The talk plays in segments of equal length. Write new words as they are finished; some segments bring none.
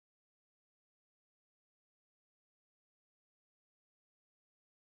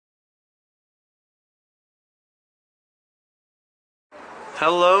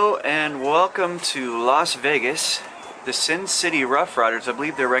Hello and welcome to Las Vegas. The Sin City Rough Riders, I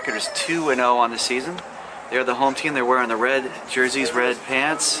believe their record is 2-0 on the season. They're the home team. They're wearing the red jerseys, red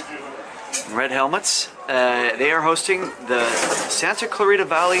pants, and red helmets. They are hosting the Santa Clarita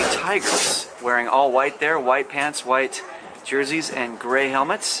Valley Tigers, wearing all white there, white pants, white jerseys, and gray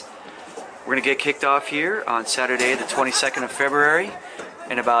helmets. We're going to get kicked off here on Saturday the 22nd of February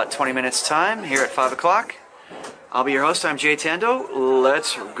in about 20 minutes time here at 5 o'clock. I'll be your host. I'm Jay Tando.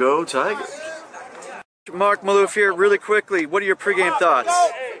 Let's go Tigers. Mark Maloof here. Really quickly, what are your pregame thoughts?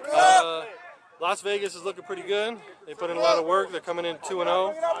 Las Vegas is looking pretty good. They put in a lot of work. They're coming in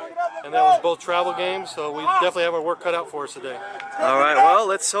 2-0, and that was both travel games, so we definitely have our work cut out for us today. All right, well,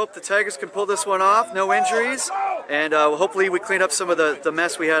 let's hope the Tigers can pull this one off. No injuries, and hopefully we clean up some of the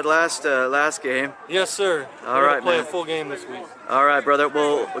mess we had last game. Yes, sir. All right, play man. a full game this week. All right, brother.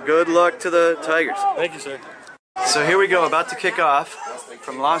 Well, good luck to the Tigers. Thank you, sir. So here we go, about to kick off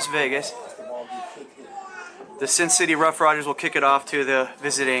from Las Vegas. The Sin City Rough Riders will kick it off to the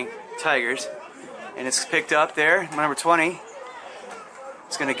visiting Tigers. And it's picked up there, number 20.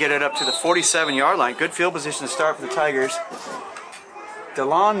 It's going to get it up to the 47-yard line. Good field position to start for the Tigers.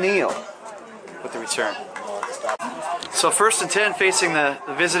 DeLon Neal with the return. So 1st and 10 facing the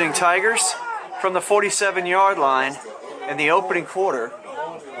visiting Tigers from the 47-yard line in the opening quarter.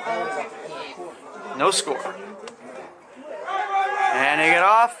 No score. And they get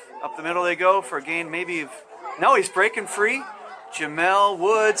off. Up the middle they go for a gain maybe of... No, he's breaking free. Jermel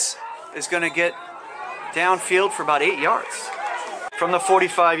Woods is going to get downfield for about 8 yards. From the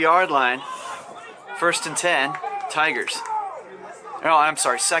 45-yard line, 1st and 10, Tigers. No, I'm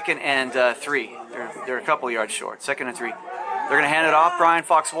sorry, 2nd and 3. They're a couple yards short, 2nd and 3. They're going to hand it off. Brian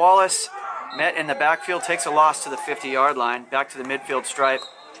Fox-Wallace met in the backfield, takes a loss to the 50-yard line, back to the midfield stripe.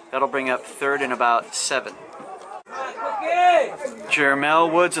 That'll bring up 3rd and about 7.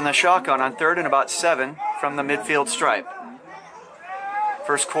 Jermel Woods in the shotgun on 3rd and about 7 from the midfield stripe.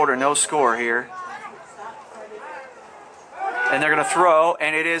 First quarter, no score here. And they're going to throw,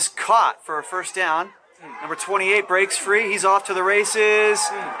 and it is caught for a first down. Number 28 breaks free. He's off to the races.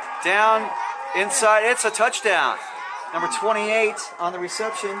 Down inside. It's a touchdown. Number 28 on the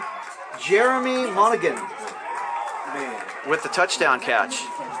reception, Jeremy Monaghan with the touchdown catch.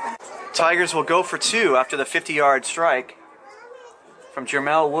 Tigers will go for 2 after the 50-yard strike from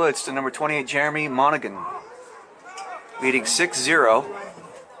Jermel Woods to number 28, Jeremy Monaghan. Leading 6-0.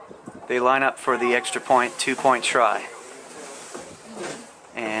 They line up for the extra point, 2-point try.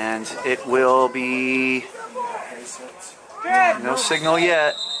 And it will be... No signal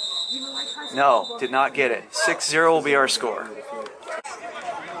yet. No, did not get it. 6-0 will be our score.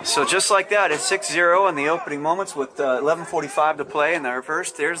 So just like that, it's 6-0 in the opening moments with 11:45 to play in the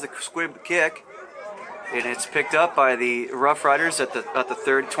first. There's the squib kick. And it's picked up by the Rough Riders at the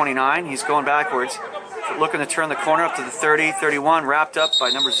 29. He's going backwards. Looking to turn the corner up to the 30, 31, wrapped up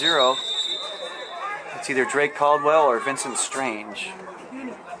by number 0. It's either Drake Caldwell or Vincent Strange.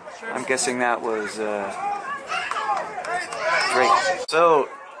 I'm guessing that was Drake. So,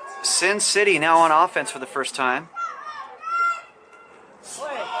 Sin City now on offense for the first time.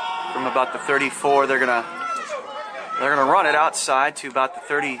 From about the 34, they're gonna run it outside to about the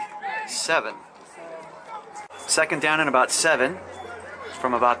 37. 2nd down and about 7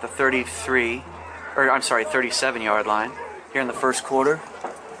 from about the 37-yard line here in the first quarter.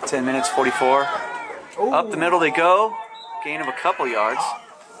 10 minutes, 44. Ooh. Up the middle they go. Gain of a couple yards.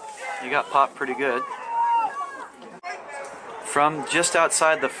 You got popped pretty good. From just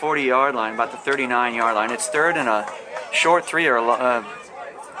outside the 40-yard line, about the 39-yard line, it's 3rd and a short 3 or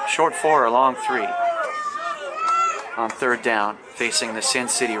short 4 or long 3 on 3rd down, facing the Sin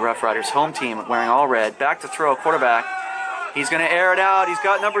City Rough Riders home team wearing all red. Back to throw, quarterback. He's going to air it out. He's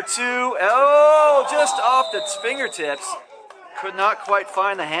got number 2. Oh, just off its fingertips. Could not quite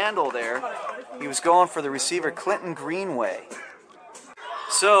find the handle there. He was going for the receiver, Clinton Greenway.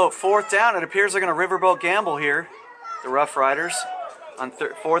 So, 4th down. It appears they're going to riverboat gamble here, the Rough Riders. On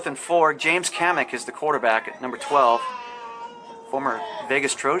 4th and 4, James Cammack is the quarterback at number 12. Former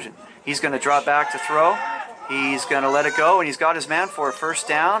Vegas Trojan. He's going to drop back to throw. He's going to let it go, and he's got his man for a first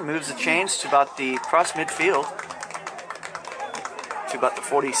down. Moves the chains to about the cross midfield, to about the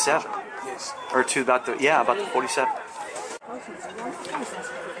 47, or to about the about the 47.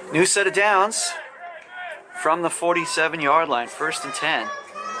 New set of downs from the 47-yard line. 1st and 10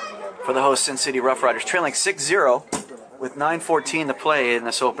 for the host Sin City Rough Riders, trailing 6-0 with 9:14 to play in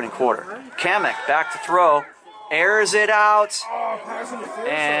this opening quarter. Cammack back to throw. Airs it out,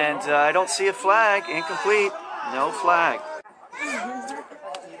 and I don't see a flag. Incomplete. No flag.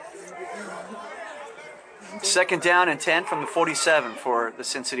 Second down and 10 from the 47 for the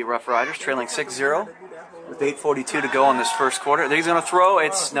Sin City Rough Riders, trailing 6-0 with 8:42 to go in this first quarter. He's going to throw.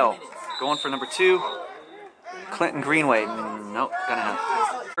 It's no. Going for number 2, Clinton Greenway. Nope, gonna have.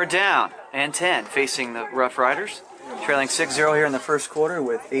 Third down and 10 facing the Rough Riders, trailing 6-0 here in the first quarter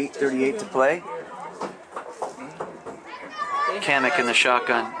with 8:38 to play. Cammack in the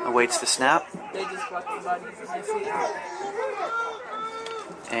shotgun awaits the snap.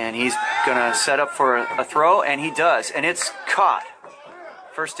 And he's going to set up for a throw, and he does. And it's caught.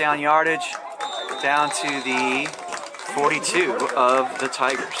 First down yardage down to the 42 of the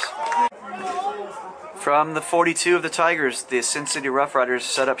Tigers. From the 42 of the Tigers, the Sin City Rough Riders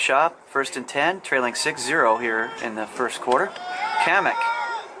set up shop. First and 10, trailing 6-0 here in the first quarter. Cammack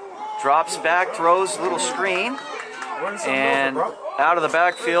drops back, throws a little screen. And out of the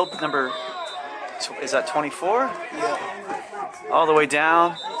backfield, number, is that 24? Yeah. All the way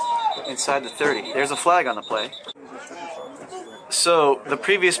down inside the 30. There's a flag on the play. So the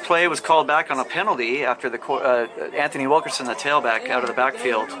previous play was called back on a penalty after the Anthony Wilkerson, the tailback, out of the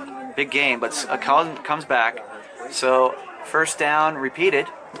backfield. Big game, but a call comes back. So first down repeated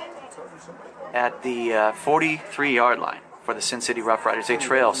at the 43-yard line for the Sin City Rough Riders. They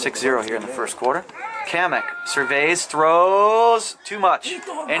trail 6-0 here in the first quarter. Cammack surveys, throws too much,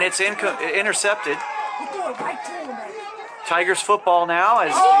 and it's intercepted. Tigers football now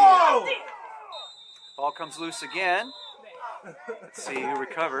as the ball comes loose again. Let's see who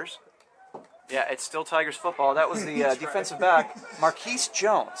recovers. Yeah, it's still Tigers football. That was the defensive back, Marquise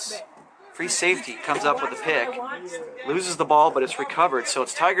Jones. Free safety comes up with a pick, loses the ball, but it's recovered. So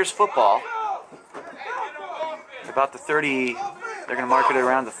it's Tigers football. About the 30, they're going to mark it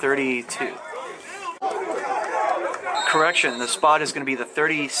around the 32. Correction, the spot is going to be the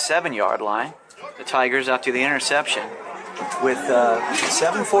 37-yard line. The Tigers, after the interception, with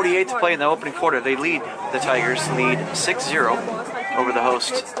 7:48 to play in the opening quarter, the Tigers lead 6-0 over the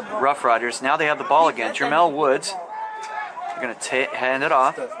host Rough Riders. Now they have the ball again. Jermel Woods, they're going to hand it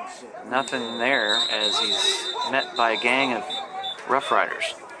off. Nothing there as he's met by a gang of Rough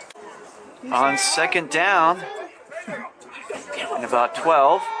Riders. On second down, and about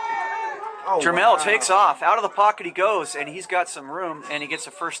 12, Jermel takes off. Out of the pocket he goes, and he's got some room, and he gets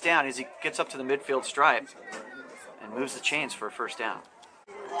a first down as he gets up to the midfield stripe and moves the chains for a first down.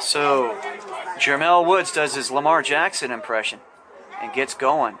 So Jermel Woods does his Lamar Jackson impression and gets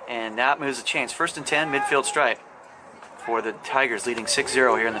going, and that moves the chains. First and 10, midfield stripe for the Tigers, leading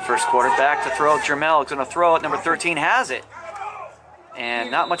 6-0 here in the first quarter. Back to throw. Jermel is going to throw it. Number 13 has it. And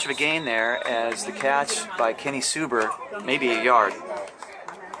not much of a gain there as the catch by Kenny Suber, maybe a yard.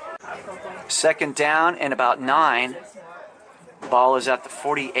 Second down and about 9. Ball is at the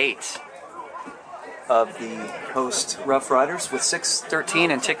 48 of the host Rough Riders with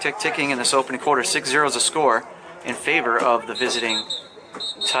 6:13 and ticking in this opening quarter. 6-0 is a score in favor of the visiting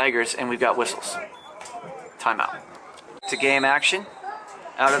Tigers, and we've got whistles. Timeout. To game action.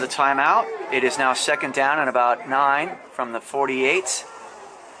 Out of the timeout, it is now second down and about 9 from the 48.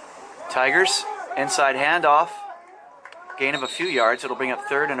 Tigers, inside handoff, gain of a few yards. It'll bring up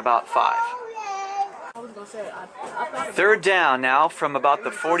third and about 5. Third down now from about the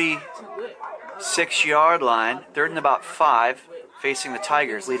 46-yard line. Third and about 5, facing the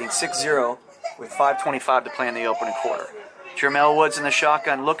Tigers, leading 6-0 with 5:25 to play in the opening quarter. Jermel Woods in the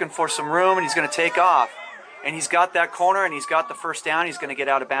shotgun looking for some room, and he's going to take off. And he's got that corner, and he's got the first down. He's going to get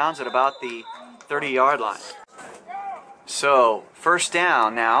out of bounds at about the 30-yard line. So, first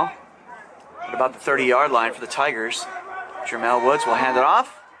down now at about the 30-yard line for the Tigers. Jermel Woods will hand it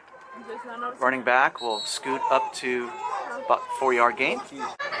off. Running back will scoot up to about 4-yard gain.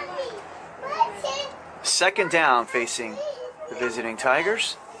 Second down facing the visiting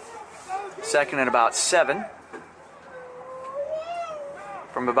Tigers. Second and about 7.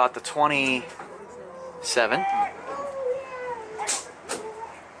 From about the 27.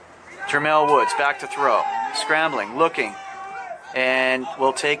 Jermel Woods back to throw. Scrambling, looking, and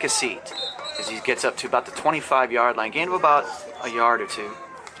will take a seat as he gets up to about the 25-yard line. Gain of about a yard or 2.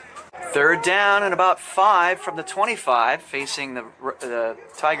 Third down and about 5 from the 25 facing the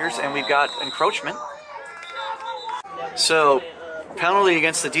Tigers, and we've got encroachment. So penalty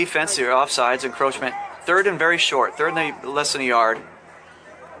against the defense here, offsides, encroachment. Third and very short, third and less than a yard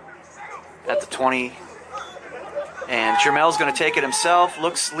at the 20. And Jermel's going to take it himself,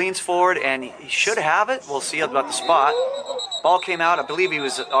 leans forward, and he should have it. We'll see about the spot. Ball came out. I believe he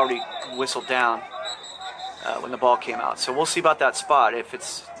was already whistled down when the ball came out. So we'll see about that spot, if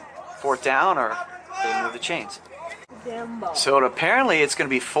it's fourth down or they move the chains. So apparently it's going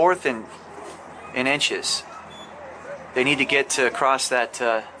to be fourth in inches. They need to get to across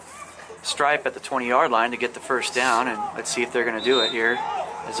that stripe at the 20-yard line to get the first down, and let's see if they're going to do it here.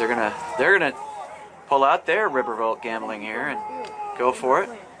 As they're gonna pull out their riverboat gambling here and go for it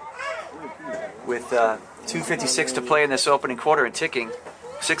with 2:56 to play in this opening quarter and ticking.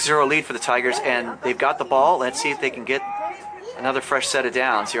 6-0 lead for the Tigers, and they've got the ball. Let's see if they can get another fresh set of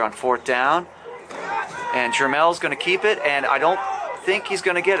downs here on 4th down. And Jermel's going to keep it, and I don't think he's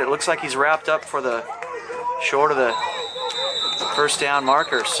going to get it. It looks like he's wrapped up for the short of the first down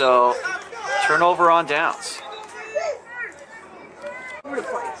marker. So turnover on downs.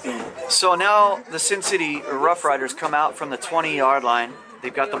 So now the Sin City Rough Riders come out from the 20-yard line.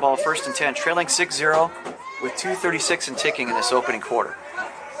 They've got the ball 1st and 10, trailing 6-0 with 2:36 and ticking in this opening quarter.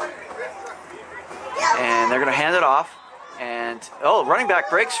 And they're going to hand it off. And, oh, running back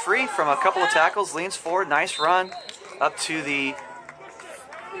breaks free from a couple of tackles, leans forward, nice run up to the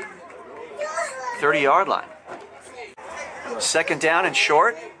 30-yard line. 2nd down and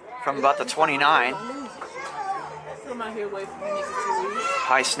short from about the 29.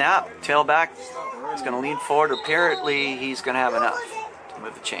 High snap, tailback is going to lean forward. Apparently, he's going to have enough to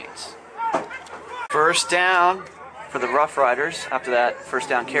move the chains. 1st down for the Rough Riders after that 1st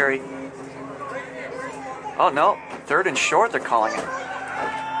down carry. Oh, no. 3rd and short, they're calling it.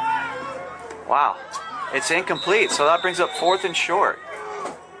 Wow. It's incomplete, so that brings up 4th and short.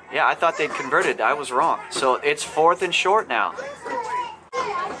 Yeah, I thought they'd converted. I was wrong. So it's 4th and short now.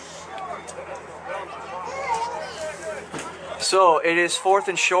 So it is 4th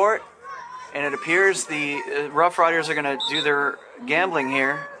and short, and it appears the Rough Riders are going to do their gambling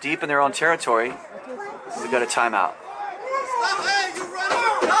here deep in their own territory. We've got a timeout.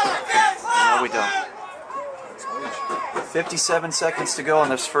 No, we don't. 57 seconds to go in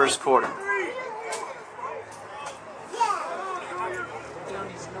this first quarter.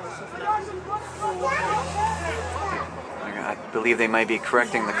 I believe they might be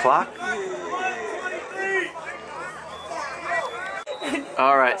correcting the clock.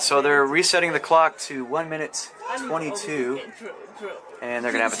 All right, so they're resetting the clock to 1 minute 22, and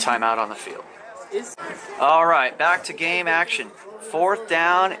they're going to have a timeout on the field. All right, back to game action. 4th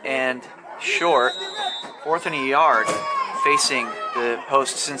down and short, 4th and a yard, facing the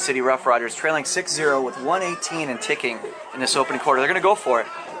host Sin City Rough Riders, trailing 6-0 with 1:18 and ticking in this opening quarter. They're going to go for it.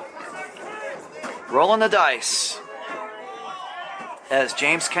 Rolling the dice as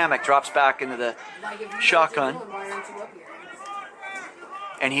James Cammack drops back into the shotgun.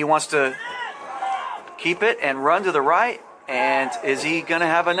 And he wants to keep it and run to the right. And is he going to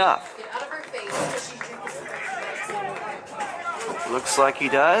have enough? Looks like he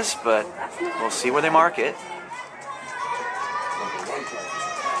does, but we'll see where they mark it.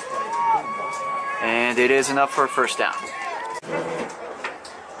 And it is enough for a 1st down.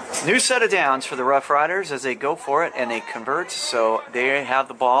 New set of downs for the Rough Riders as they go for it and they convert. So they have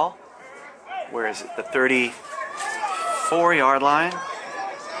the ball. Where is it? The 34-yard line.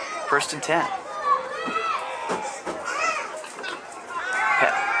 1st and 10.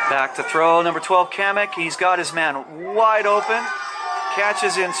 Back to throw, number 12, Cammack. He's got his man wide open.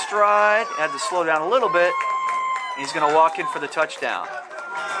 Catches in stride. Had to slow down a little bit. He's going to walk in for the touchdown.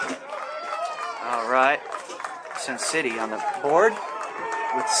 All right. Sin City on the board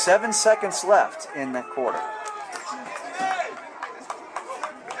with 7 seconds left in the quarter.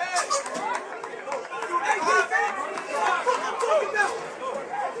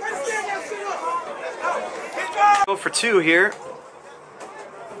 Go for 2 here,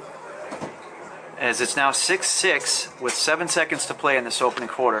 as it's now 6-6 with 7 seconds to play in this opening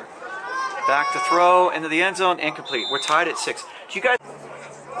quarter. Back to throw into the end zone, incomplete. We're tied at 6. Do you guys?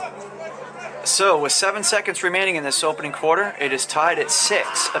 So with 7 seconds remaining in this opening quarter, it is tied at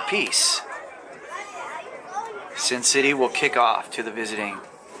 6 apiece. Sin City will kick off to the visiting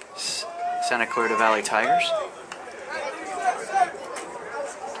Santa Clarita Valley Tigers.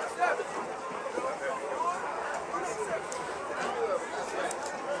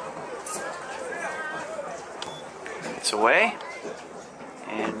 It's away,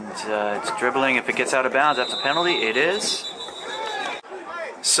 and it's dribbling. If it gets out of bounds, that's a penalty. It is.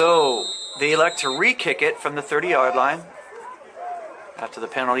 So they elect to re-kick it from the 30-yard line after the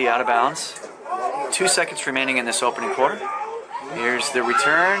penalty out of bounds. 2 seconds remaining in this opening quarter. Here's the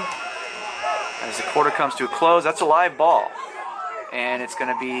return as the quarter comes to a close. That's a live ball, and it's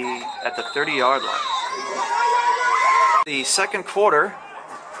going to be at the 30-yard line. The second quarter.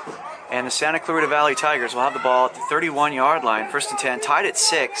 And the Santa Clarita Valley Tigers will have the ball at the 31-yard line. 1st and 10, tied at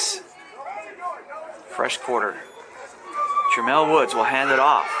 6. Fresh quarter. Jermel Woods will hand it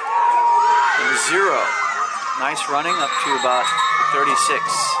off. Number 0. Nice running up to about the 36.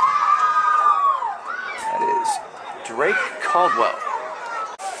 That is Drake Caldwell.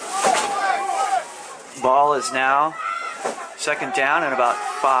 Ball is now second down and about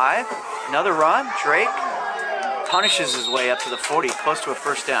 5. Another run. Drake punishes his way up to the 40, close to a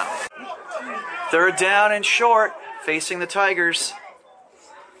first down. Third down and short, facing the Tigers.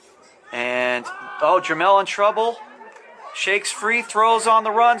 And, Jermel in trouble. Shakes free, throws on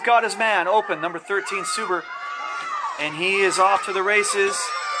the run, got his man open, number 13, Suber. And he is off to the races.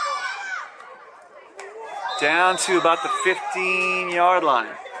 Down to about the 15-yard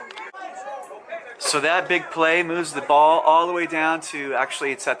line. So that big play moves the ball all the way down to,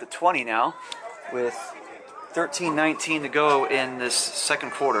 actually it's at the 20 now, with 13:19 to go in this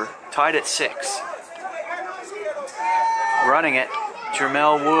second quarter. Tied at 6. Running it,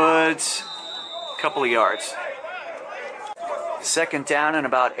 Jermel Woods, a couple of yards. Second down and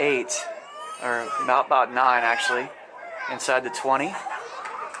about 8, or about 9 actually, inside the 20.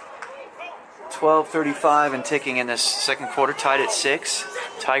 12:35 and ticking in this second quarter, tied at 6.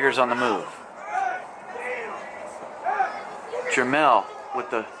 Tigers on the move. Jermel with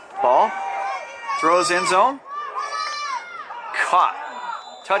the ball, throws end zone, caught,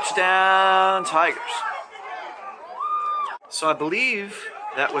 touchdown Tigers. So I believe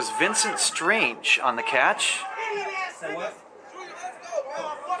that was Vincent Strange on the catch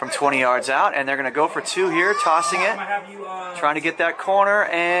from 20 yards out, and they're going to go for 2 here, tossing it, trying to get that corner,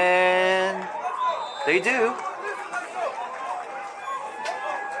 and they do.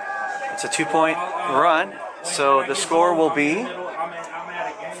 It's a 2-point run, so the score will be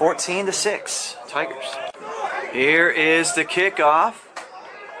 14-6, Tigers. Here is the kickoff.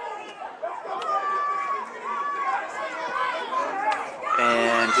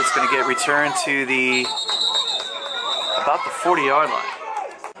 And it's going to get returned to about the 40-yard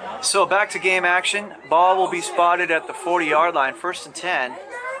line. So back to game action. Ball will be spotted at the 40-yard line, 1st and 10.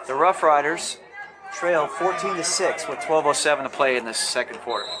 The Rough Riders trail 14-6 with 12:07 to play in this second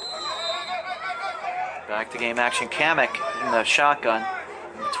quarter. Back to game action. Cammack in the shotgun,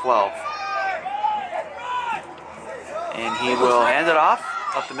 12. And he will hand it off.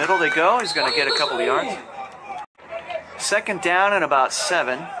 Up the middle they go. He's going to get a couple of yards. Second down and about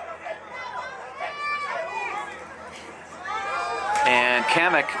 7. And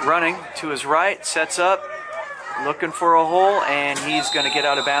Cammack running to his right, sets up, looking for a hole, and he's going to get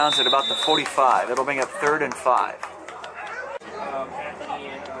out of bounds at about the 45. It'll bring up 3rd and 5.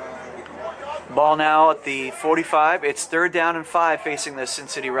 Ball now at the 45. It's 3rd down and 5 facing the Sin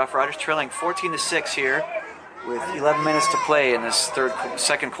City Rough Riders, trailing 14-6 here with 11 minutes to play in this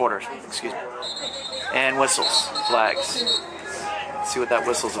second quarter. Excuse me. And whistles, flags. Let's see what that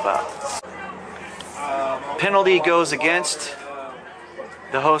whistle's about. Penalty goes against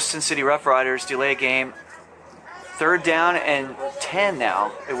the host Sin City Rough Riders. Delay game. 3rd down and 10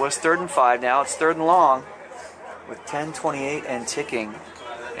 now. It was 3rd and 5 now. It's 3rd and long with 10:28 and ticking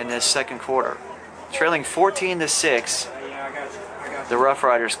in this second quarter. Trailing 14-6. The Rough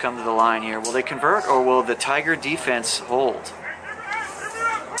Riders come to the line here. Will they convert, or will the Tiger defense hold?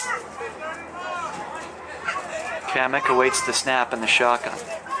 Cammack awaits the snap in the shotgun.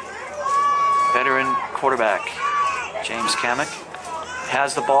 Veteran quarterback James Cammack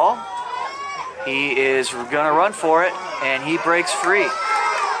has the ball. He is going to run for it, and he breaks free.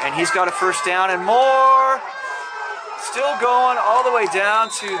 And he's got a first down and more. Still going all the way down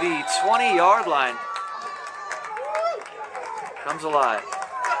to the 20-yard line. Comes alive.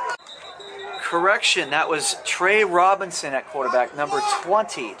 Correction, that was Trey Robinson at quarterback, number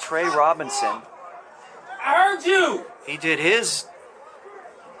 20, Trey Robinson. I heard you! He did his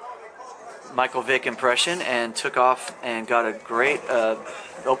Michael Vick impression and took off and got a great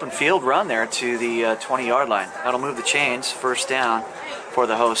open field run there to the 20-yard line. That'll move the chains, first down for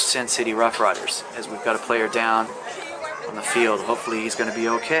the host Sin City Rough Riders, as we've got a player down on the field. Hopefully he's going to be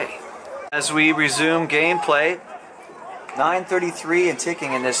okay. As we resume gameplay, 9:33 and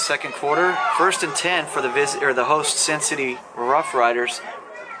ticking in this second quarter. 1st and 10 for the host Sin City Rough Riders,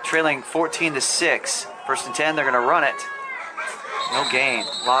 trailing 14-6. 1st and 10, they're going to run it. No gain.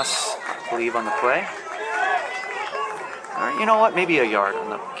 Loss, I believe, on the play. Or, you know what? Maybe a yard on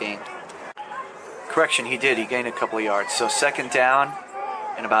the gain. Correction, he did. He gained a couple of yards. So 2nd down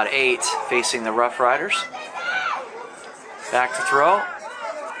and about 8 facing the Rough Riders. Back to throw.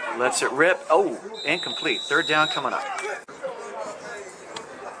 Lets it rip. Oh, incomplete. 3rd down coming up.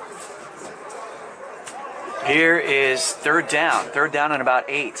 Here is 3rd down. 3rd down and about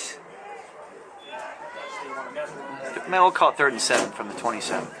 8. Man, we'll call it 3rd and 7 from the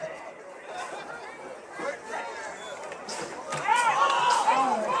 27.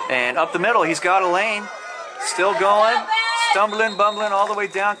 And up the middle, he's got a lane. Still going. Stumbling, bumbling all the way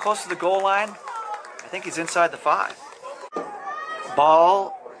down close to the goal line. I think he's inside the 5.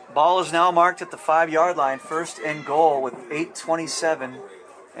 Ball Ball is now marked at the 5-yard line. First and goal with 8:27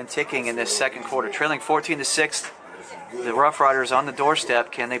 and ticking in this second quarter. Trailing 14-6. The Rough Riders on the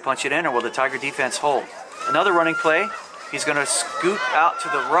doorstep. Can they punch it in, or will the Tiger defense hold? Another running play. He's going to scoot out to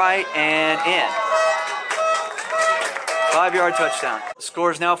the right and in. 5-yard touchdown. The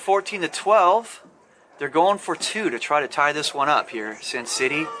score is now 14-12. They're going for 2 to try to tie this one up here. Sin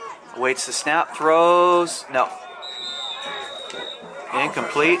City awaits the snap, throws, no.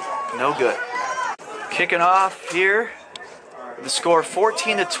 Incomplete, no good. Kicking off here. The score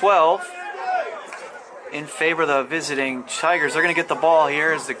 14-12 in favor of the visiting Tigers. They're going to get the ball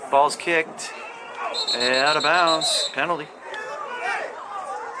here as the ball's kicked. Out of bounds, penalty.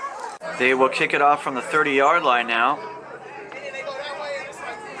 They will kick it off from the 30-yard line now.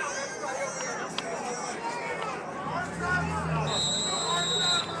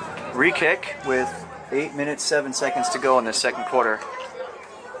 Re-kick with 8 minutes, 7 seconds to go in the second quarter.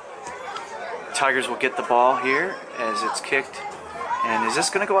 Tigers will get the ball here as it's kicked. And is this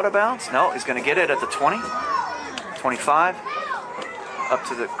going to go out of bounds? No, he's going to get it at the 20, 25, up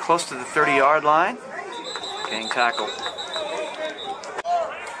to the close to the 30-yard line. Getting tackled.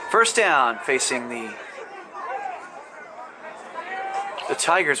 First down facing the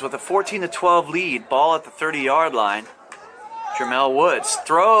Tigers with a 14-12 lead. Ball at the 30-yard line. Jermel Woods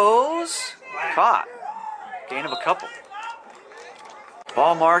throws, caught. Gain of a couple.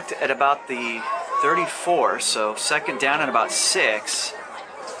 Ball marked at about the 34, so second down and about 6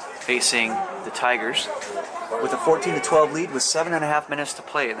 facing the Tigers with a 14-12 lead with 7.5 minutes to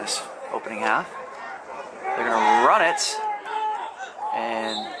play in this opening half. They're going to run it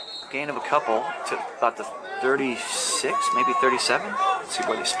and gain of a couple to about the 36, maybe 37. Let's see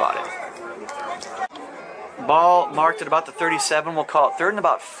where they spot it. Ball marked at about the 37. We'll call it third and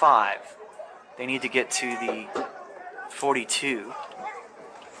about 5. They need to get to the 42.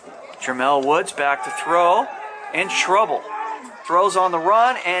 Jermel Woods back to throw. In trouble. Throws on the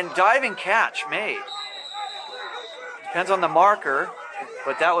run and diving catch made. Depends on the marker,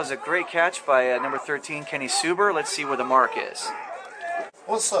 but that was a great catch by number 13, Kenny Suber. Let's see where the mark is.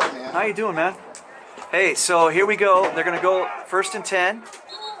 What's up, man? How you doing, man? Hey, so here we go. They're going to go first and 10.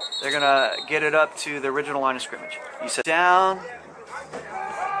 They're going to get it up to the original line of scrimmage. You said down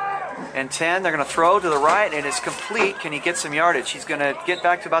and 10. They're going to throw to the right, and it's complete. Can he get some yardage? He's going to get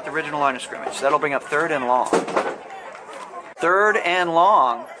back to about the original line of scrimmage. That'll bring up third and long. Third and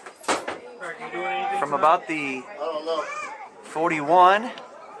long from about the 41.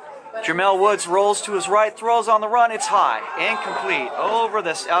 Jermel Woods rolls to his right, throws on the run. It's high, incomplete, over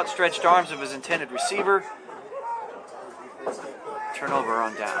the outstretched arms of his intended receiver. Turnover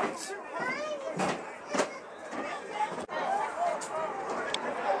on downs.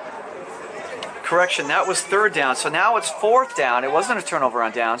 Correction, that was third down. So now it's fourth down. It wasn't a turnover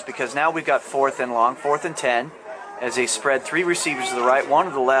on downs because now we've got fourth and long, 4th and 10, as they spread 3 receivers to the right, 1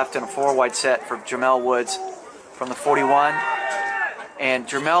 to the left, and a 4-wide set for Jermel Woods from the 41. And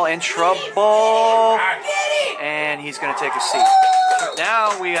Jermel in trouble, and he's going to take a seat.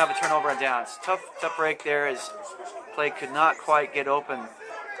 Now we have a turnover on downs. Tough break there as play could not quite get open.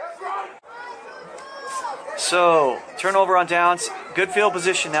 So, turnover on downs. Good field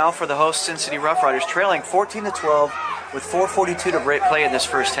position now for the host Sin City Rough Riders, trailing 14-12 with 4:42 to play in this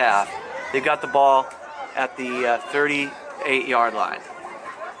first half. They've got the ball at the 38-yard line.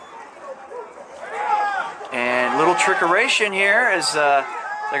 And little trickeration here as they're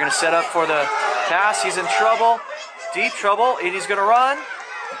going to set up for the pass. He's in trouble, deep trouble, and he's going to run.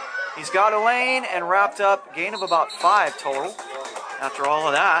 He's got a lane and wrapped up, gain of about 5 total after all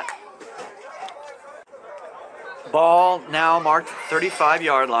of that. Ball now marked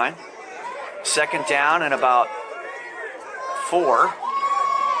 35-yard line. Second down and about 4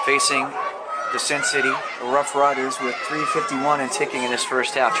 facing the Sin City Rough Riders with 3:51 and ticking in this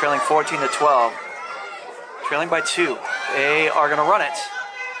first half, trailing 14-12. Trailing by 2. They are going to run it.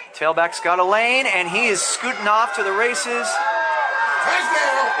 Tailback's got a lane, and he is scooting off to the races.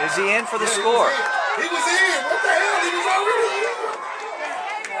 Touchdown! Is he in for the score? He was in. What the hell? He was already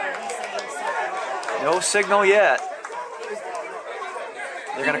in. No signal yet.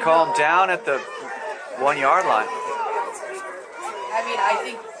 They're going to call him down at the 1-yard line. I mean, I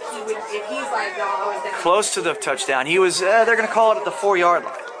think he would, if he's like, oh, then Close to the touchdown. He was, they're going to call it at the 4-yard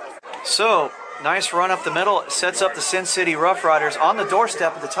line. So, nice run up the middle. Sets up the Sin City Rough Riders on the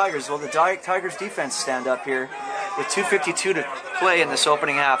doorstep of the Tigers. Well, the Tigers defense stand up here with 2:52 to play in this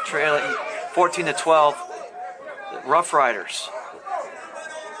opening half, trailing 14-12. The Rough Riders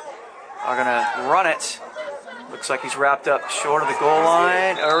are going to run it. Looks like he's wrapped up short of the goal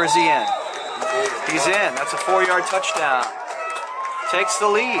line. Or is he in? He's in. That's a 4-yard touchdown. takes the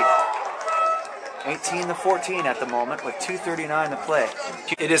lead. 18-14 at the moment with 2:39 to play.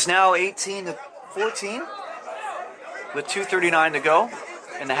 It is now 18-14 with 2:39 to go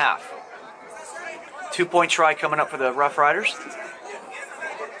in the half. 2-point try coming up for the Rough Riders.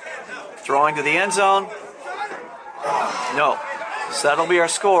 Throwing to the end zone. No. So that'll be our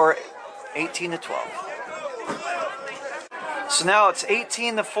score, 18-12. So now it's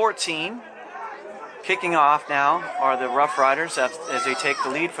 18-14. Kicking off now are the Rough Riders as they take the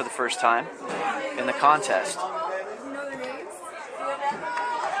lead for the first time in the contest.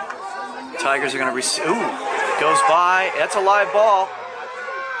 Tigers are going to receive. Ooh, goes by. That's a live ball.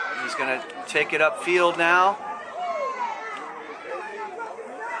 He's going to take it upfield now.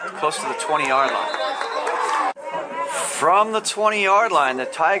 Close to the 20-yard line. From the 20-yard line, the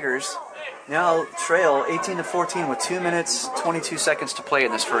Tigers now trail 18-14 with 2 minutes, 22 seconds to play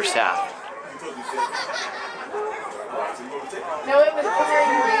in this first half. No, it was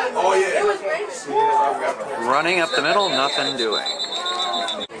rain. Oh, yeah. It was rain. Running up the middle, nothing doing.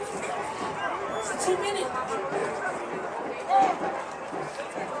 2 minutes.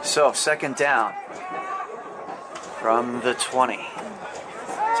 So, second down from the 20.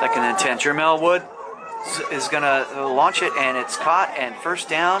 Second and 10. Jermel Woods is going to launch it, and it's caught, and first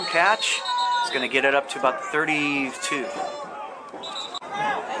down catch. It's going to get it up to about the 32.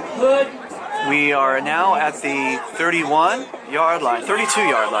 Good. We are now at the 31-yard line,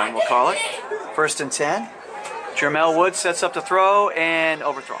 32-yard line, we'll call it. First and 10. Jermel Woods sets up the throw and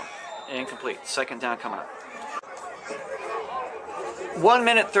overthrown. Incomplete. Second down coming up. 1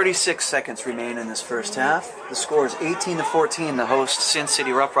 minute 36 seconds remain in this first half. The score is 18-14. The host Sin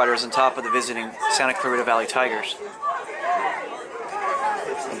City Rough Riders on top of the visiting Santa Clarita Valley Tigers.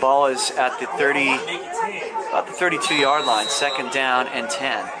 The ball is at the 32-yard line. Second down and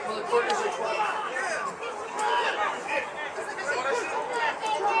 10.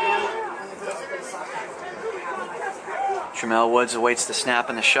 Jermel Woods awaits the snap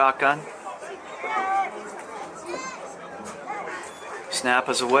in the shotgun. Snap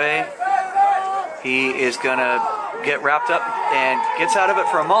is away. He is going to get wrapped up and gets out of it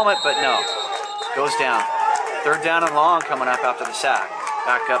for a moment, but no. Goes down. Third down and long coming up after the sack.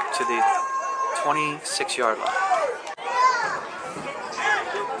 Back up to the 26-yard line.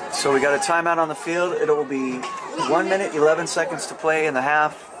 So we got a timeout on the field. It will be 1 minute, 11 seconds to play in the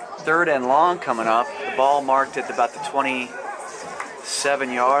half. Third and long coming up. The ball marked at about the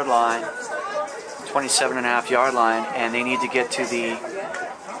 27-yard line, 27.5-yard line, and they need to get to the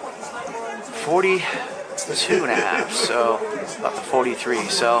 42.5, so about the 43.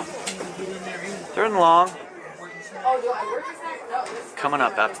 So third and long coming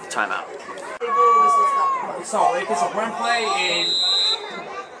up after the timeout. So if it's a run play and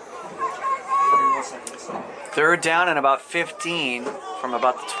Third down and about 15 from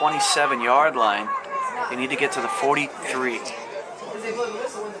about the 27-yard line. They need to get to the 43.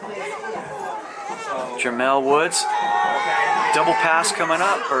 Jermel Woods, double pass coming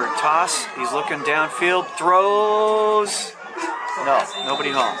up, or toss. He's looking downfield, throws. No,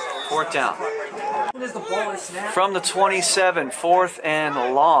 nobody home. Fourth down. From the 27, fourth and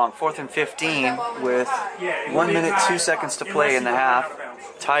long, fourth and 15 with 1 minute, 2 seconds to play in the half.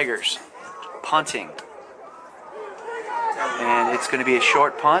 Tigers punting. And it's going to be a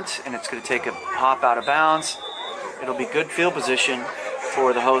short punt, and it's going to take a hop out of bounds. It'll be good field position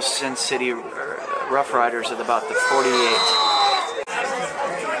for the host Sin City Rough Riders at about the 48.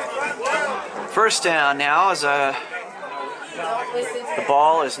 First down now is the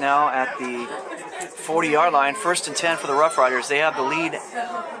ball is now at the 40-yard line. First and 10 for the Rough Riders. They have the lead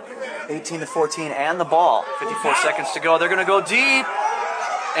 18-14 and the ball. 54 seconds to go. They're going to go deep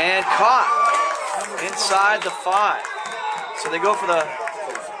and caught inside the 5. So they go for the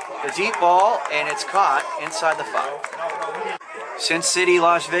deep ball, and it's caught inside the 5. Sin City,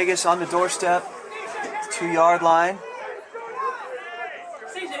 Las Vegas on the doorstep, 2-yard line.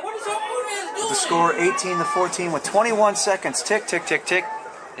 The score 18-14 with 21 seconds. Tick, tick, tick, tick.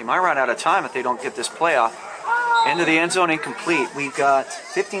 They might run out of time if they don't get this play off. Into the end zone, incomplete. We've got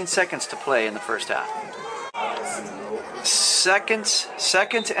 15 seconds to play in the first half.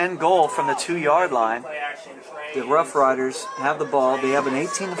 Second and goal from the 2-yard line. The Rough Riders have the ball. They have an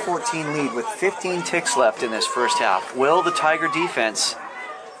 18-14 lead with 15 ticks left in this first half. Will the Tiger defense,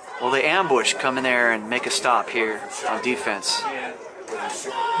 will the ambush come in there and make a stop here on defense?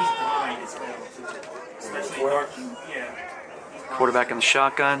 Quarterback in the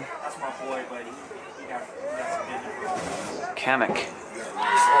shotgun. Cammack.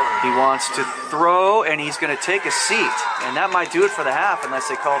 He wants to throw, and he's going to take a seat. And that might do it for the half unless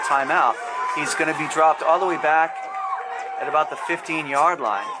they call timeout. He's going to be dropped all the way back at about the 15-yard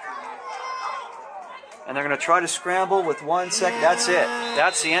line. And they're going to try to scramble with 1 second. That's it.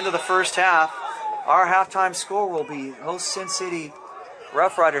 That's the end of the first half. Our halftime score will be host Sin City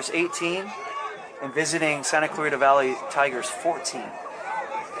Rough Riders 18 and visiting Santa Clarita Valley Tigers 14.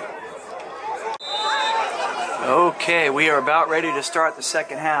 Okay, we are about ready to start the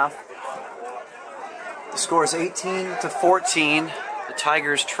second half. The score is 18-14. The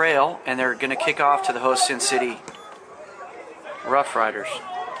Tigers trail, and they're going to kick off to the host Sin City Rough Riders.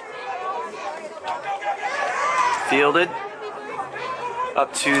 Fielded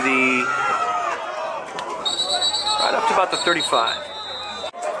up to the right up to about the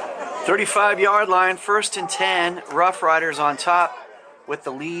 35-yard line. 1st and 10. Rough Riders on top with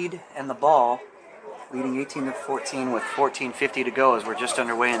the lead and the ball, leading 18-14 with 14:50 to go as we're just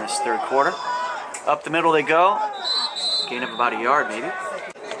underway in this third quarter. Up the middle they go. Gain of about a yard maybe.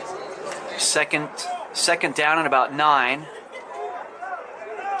 Second down and about 9.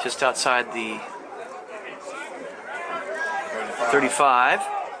 Just outside the 35.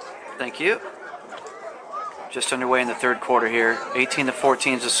 Thank you. Just underway in the third quarter here.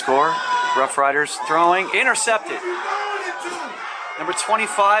 18-14 is the score. Rough Riders throwing. Intercepted. Number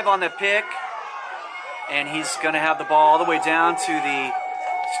 25 on the pick. And he's going to have the ball all the way down to the...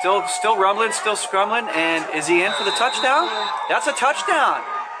 Still rumbling, still scrumbling. And is he in for the touchdown? That's a touchdown.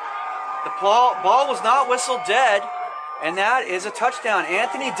 The ball was not whistled dead. And that is a touchdown.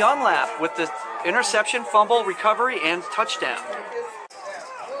 Anthony Dunlap with the interception, fumble, recovery, and touchdown.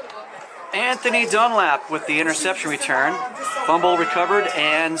 Anthony Dunlap with the interception return, fumble recovered,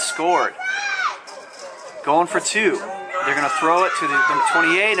 and scored. Going for 2. They're going to throw it to the number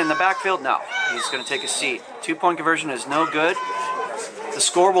 28 in the backfield. No, he's going to take a seat. 2-point conversion is no good. The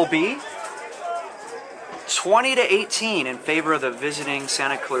score will be 20-18 in favor of the visiting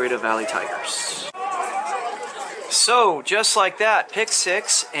Santa Clarita Valley Tigers. So, just like that, pick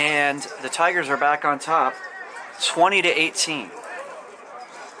 6, and the Tigers are back on top, 20-18.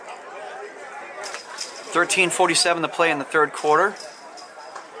 13:47 to play in the third quarter.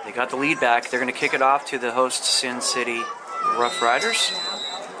 They got the lead back. They're going to kick it off to the host Sin City Rough Riders.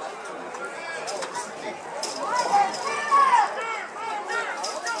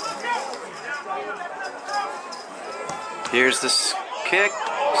 Here's this kick.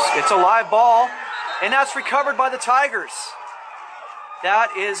 It's a live ball. And that's recovered by the Tigers.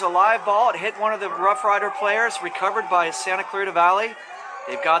 That is a live ball. It hit one of the Rough Rider players, recovered by Santa Clarita Valley.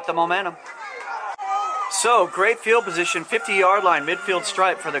 They've got the momentum. So, great field position, 50-yard line, midfield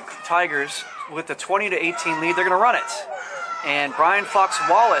stripe for the Tigers with the 20-18 lead. They're going to run it. And Brian Fox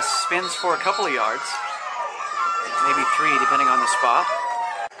Wallace spins for a couple of yards, maybe 3 depending on the spot.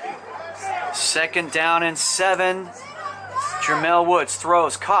 2nd down and 7. Jermel Woods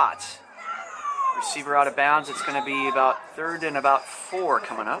throws, caught. Receiver out of bounds. It's going to be about 3rd and about 4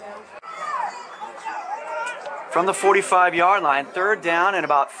 coming up. From the 45-yard line, 3rd down and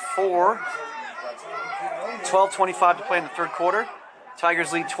about 4. 12:25 to play in the third quarter.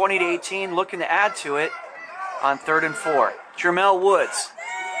 Tigers lead 20-18, looking to add to it on 3rd and 4. Jermel Woods.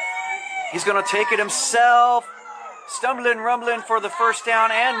 He's going to take it himself. Stumbling, rumbling for the first down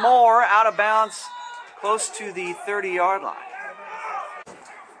and more. Out of bounds, close to the 30-yard line.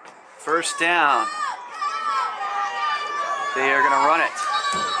 1st down. They are going to run it.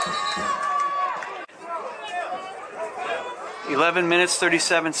 11 minutes,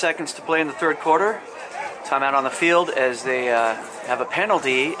 37 seconds to play in the third quarter. Timeout on the field as they have a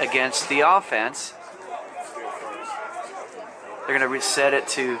penalty against the offense. They're going to reset it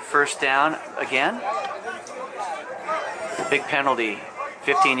to 1st down again. Big penalty,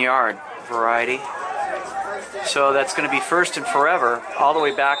 15-yard variety. So that's going to be 1st and forever, all the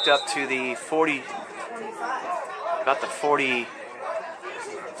way backed up to the 40, about the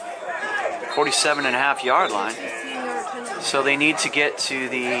 47.5-yard line. So they need to get to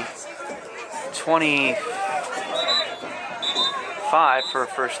the 25 for a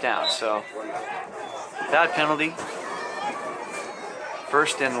 1st down. So bad penalty.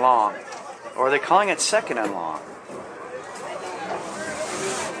 1st and long. Or are they calling it 2nd and long?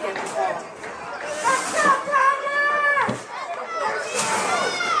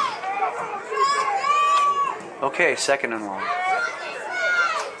 Okay, 2nd and long.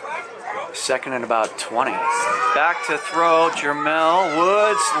 2nd and about 20. Back to throw. Jermel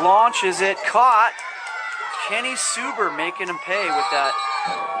Woods launches it. Caught. Kenny Suber making him pay with that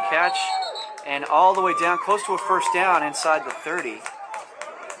catch. And all the way down, close to a 1st down inside the 30.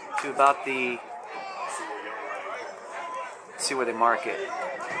 To about the... Let's see where they mark it.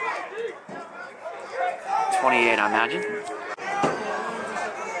 28, I imagine.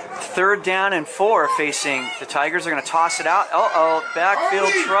 third down and 4 facing the Tigers. They're going to toss it out. Uh-oh,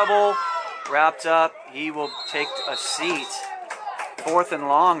 backfield trouble. Wrapped up. He will take a seat. 4th and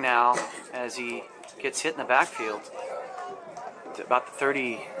long now as he gets hit in the backfield. To about the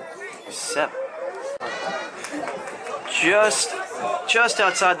 37. Just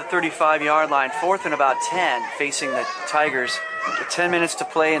outside the 35-yard line. 4th and about 10 facing the Tigers. With 10 minutes to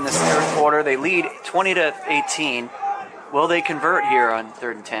play in this third quarter. They lead 20-18. Will they convert here on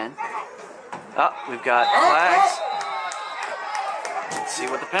 3rd and 10? Oh, we've got flags. Let's see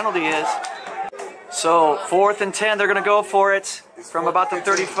what the penalty is. So 4th and 10, they're going to go for it from about the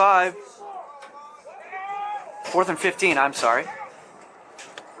 35. 4th and 15, I'm sorry.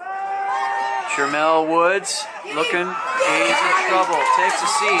 Jermel Woods looking, he's in trouble, takes a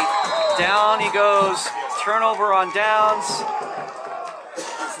seat. Down he goes, turnover on downs.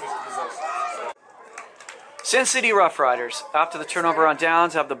 Sin City Rough Riders, after the turnover on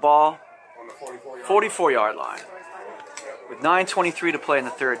downs, have the ball 44-yard line. With 9:23 to play in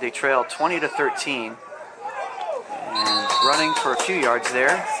the third, they trail 20-13. And running for a few yards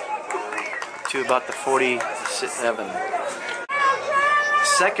there to about the 47.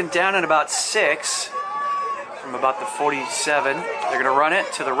 2nd down and about 6 from about the 47. They're going to run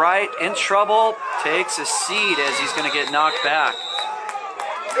it to the right, in trouble, takes a seat as he's going to get knocked back.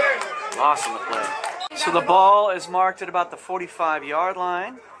 Loss on the play. So the ball is marked at about the 45-yard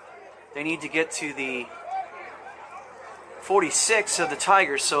line. They need to get to the 46 of the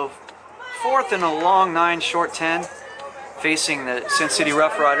Tigers. So 4th and a long 9, short 10, facing the Sin City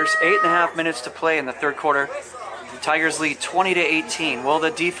Rough Riders. 8.5 minutes to play in the third quarter. The Tigers lead 20-18. Will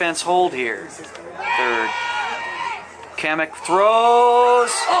the defense hold here? 3rd. Cammack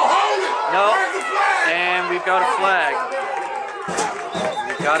throws. No. And we've got a flag.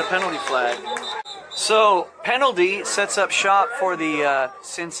 We've got a penalty flag. So, penalty sets up shop for the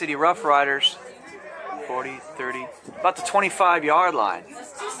Sin City Rough Riders. 40, 30, about the 25-yard line.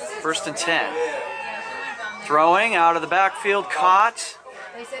 1st and 10. Throwing out of the backfield, caught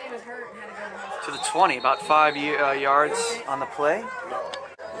They said he was hurt and had to go to the hospital. to the 20, about 5 yards on the play.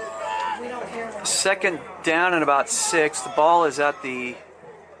 We don't care. 2nd down and about 6. The ball is at the,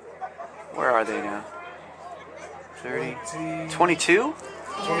 where are they now? 30, 22?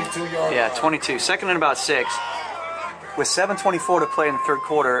 22 yards. Yeah, 22. 2nd and about 6. With 7:24 to play in the third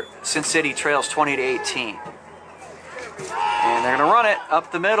quarter, Sin City trails 20-18. And they're going to run it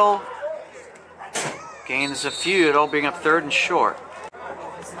up the middle. Gains a few. It'll bring up 3rd and short.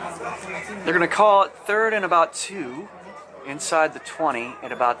 They're going to call it 3rd and about 2 inside the 20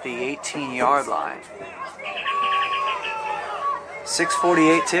 at about the 18-yard line.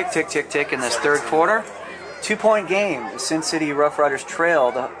 6:48 tick, tick, tick, tick in this third quarter. 2-point game. The Sin City Rough Riders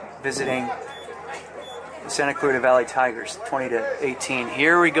trailed visiting the Santa Clarita Valley Tigers, 20-18.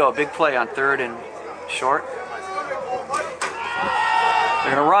 Here we go. Big play on 3rd and short.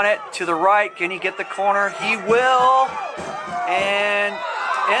 They're going to run it to the right. Can he get the corner? He will. And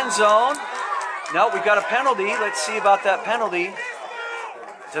end zone. No, we've got a penalty. Let's see about that penalty.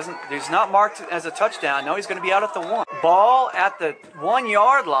 He's not marked as a touchdown. No, he's going to be out at the 1. Ball at the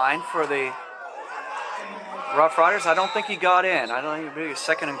 1-yard line for the Rough Riders. I don't think he got in. I don't think it'll be a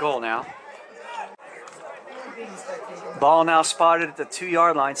 2nd and goal now. Ball now spotted at the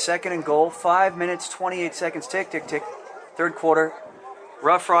 2-yard line. 2nd and goal. 5 minutes, 28 seconds. Tick, tick, tick. Third quarter.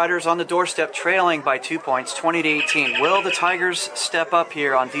 Rough Riders on the doorstep, trailing by 2 points, 20-18. Will the Tigers step up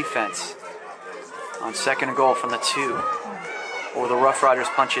here on defense on 2nd and goal from the 2? Or the Rough Riders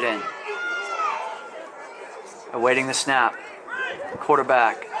punch it in? Awaiting the snap.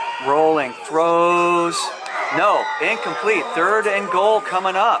 Quarterback rolling, throws. No, incomplete. 3rd and goal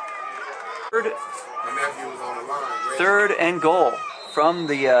coming up. 3rd and goal from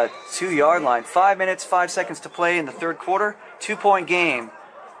the 2-yard line. 5 minutes, 5 seconds to play in the third quarter. 2-point game.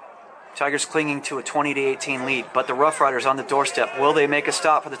 Tigers clinging to a 20-18 lead, but the Rough Riders on the doorstep. Will they make a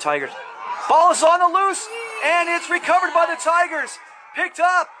stop for the Tigers? Ball is on the loose, and it's recovered by the Tigers. Picked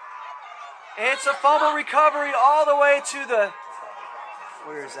up. It's a fumble recovery all the way to the,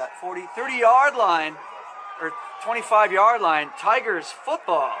 where is that, 30-yard line, or 25-yard line. Tigers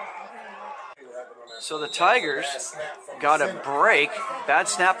football. So the Tigers got a break. Bad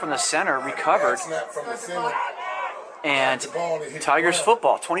snap from the center, recovered. And Tigers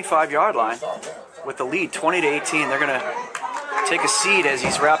football, 25-yard line with the lead, 20-18. They're going to take a seat as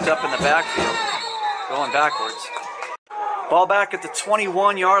he's wrapped up in the backfield, going backwards. Ball back at the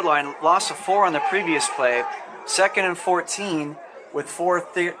 21-yard line, loss of 4 on the previous play. 2nd and 14 with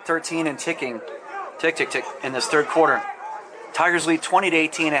 4:13 and ticking. Tick, tick, tick in this third quarter. Tigers lead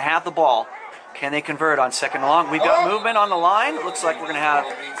 20-18 and have the ball. Can they convert on second and long? We've got movement on the line. Looks like we're going to have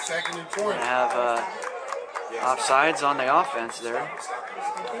Second and 20. offsides on the offense there.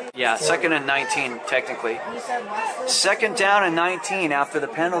 Yeah, second and 19 technically. Second down and 19 after the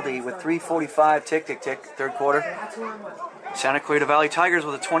penalty with 3:45 tick, tick, tick, third quarter. Santa Clarita Valley Tigers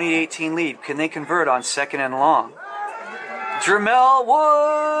with a 20-18 lead. Can they convert on second and long? Jermel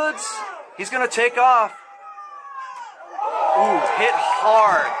Woods. He's going to take off. Ooh, hit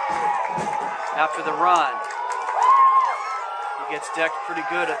hard after the run. He gets decked pretty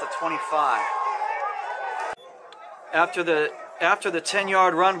good at the 25. After the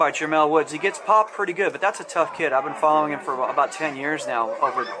 10-yard run by Jermel Woods, he gets popped pretty good, but that's a tough kid. I've been following him for about 10 years now,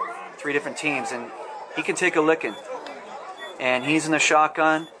 over 3 different teams, and he can take a licking. And he's in the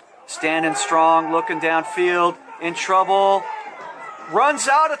shotgun, standing strong, looking downfield, in trouble, runs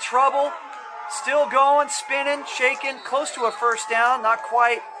out of trouble, still going, spinning, shaking, close to a first down, not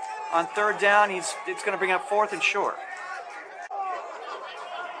quite. On third down, it's going to bring up fourth and short.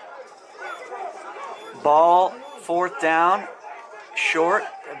 Ball, fourth down, short,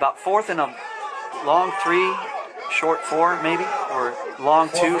 about fourth and a long 3, short 4 maybe, or long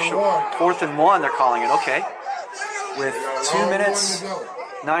 2, short, 4th and 1 they're calling it, okay. With 2 minutes,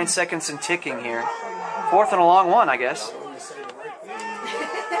 9 seconds and ticking here. 4th and a long 1, I guess.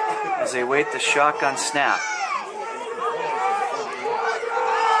 As they wait the shotgun snap.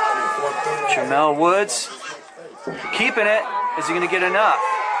 Jermel Woods keeping it. Is he going to get enough?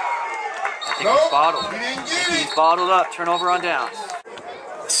 I think he's bottled. I think he's bottled up. Turnover on downs.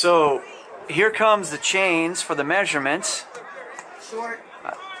 So here comes the chains for the measurements. Short.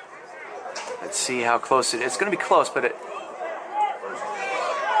 Let's see how close it is. It's going to be close, but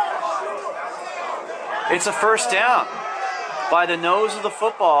it's a first down. By the nose of the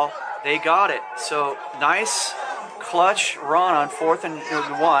football, they got it. So nice clutch run on 4th and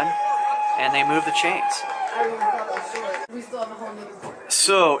 1, and they move the chains.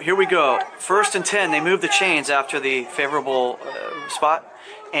 So here we go. 1st and 10. They move the chains after the favorable spot,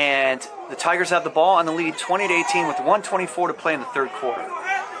 and the Tigers have the ball on the lead, 20-18, with 1:24 to play in the third quarter.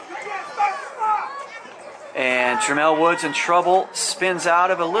 And Jermel Woods in trouble, spins out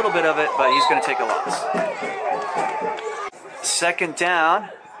of a little bit of it, but he's going to take a loss. 2nd down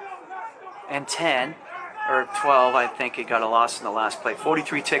and 10, or 12, I think he got a loss in the last play.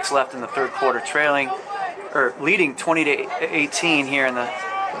 43 ticks left in the third quarter, leading 20-18 here in the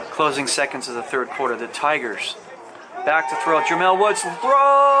closing seconds of the third quarter. The Tigers back to throw. Jermel Woods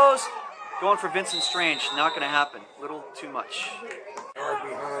throws, going for Vincent Strange. Not going to happen. Little too much.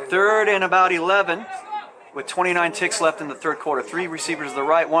 3rd and about 11. With 29 ticks left in the third quarter. 3 receivers to the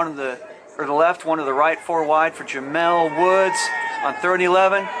right, 1 to the left, 1 to the right, 4 wide for Jermel Woods on 3rd and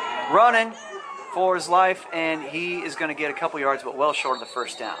 11, running for his life, and he is going to get a couple yards, but well short of the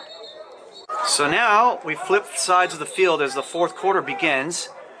first down. So now we flip sides of the field as the fourth quarter begins.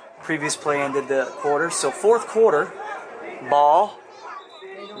 Previous play ended the quarter, so fourth quarter, ball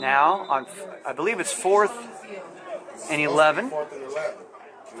now on, I believe it's 4th and 11.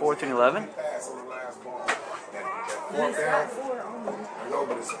 4th and 11.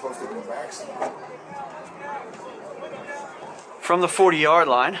 From the 40-yard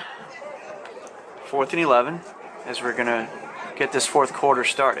line, 4th and 11, as we're going to get this fourth quarter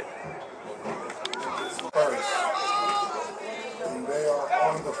started. They are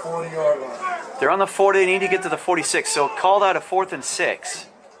on the 40-yard line. They're on the 40, they need to get to the 46, so call that a 4th and 6.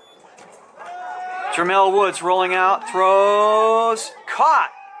 Jermel Woods rolling out, throws,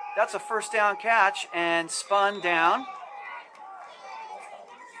 caught. That's a first down catch and spun down.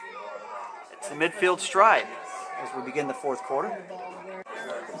 It's the midfield stride as we begin the fourth quarter.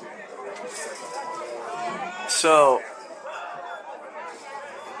 So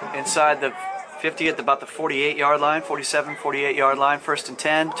inside the 50 at about the 48-yard line, 47, 48-yard line, 1st and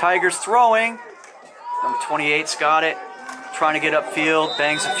 10. Tigers throwing. Number 28's got it. Trying to get upfield,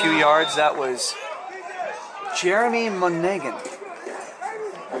 bangs a few yards. That was Jeremy Monaghan.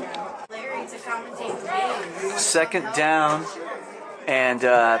 2nd down and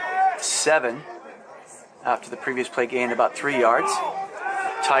 7 after the previous play gained about 3 yards.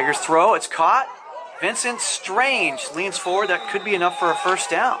 Tigers throw, it's caught. Vincent Strange leans forward. That could be enough for a first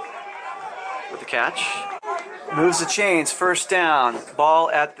down with the catch. Moves the chains, first down. Ball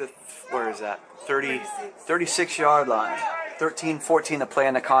at the, where is that? 36-yard line. 13-14 to play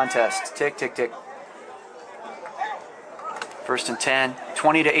in the contest. Tick, tick, tick. 1st and 10,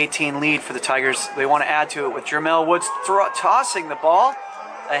 20-18 lead for the Tigers. They want to add to it with Jermel Woods tossing the ball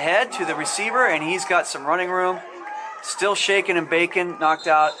ahead to the receiver, and he's got some running room. Still shaking and baking, knocked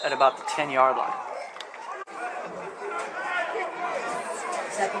out at about the 10-yard line.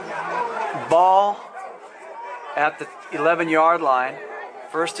 Ball at the 11-yard line.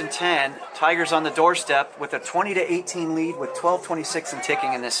 1st and 10. Tigers on the doorstep with a 20-18 lead with 12:26 and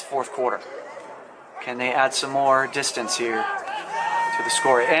ticking in this fourth quarter. Can they add some more distance here to the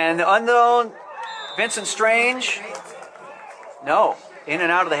score? And the unknown Vincent Strange. No. In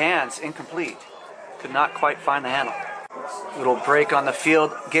and out of the hands. Incomplete. Could not quite find the handle. Little break on the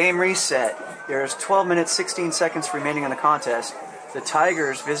field. Game reset. There's 12 minutes, 16 seconds remaining in the contest. The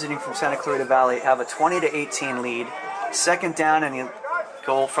Tigers, visiting from Santa Clarita Valley, have a 20-18 lead. 2nd down and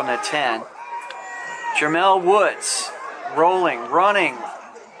goal from the 10. Jermel Woods, rolling, running,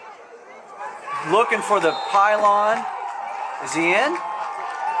 looking for the pylon. Is he in?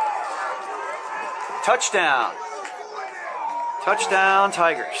 Touchdown. Touchdown,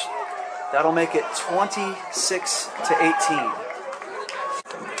 Tigers. That'll make it 26-18.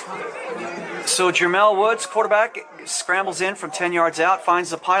 So Jermel Woods, quarterback, scrambles in from 10 yards out, finds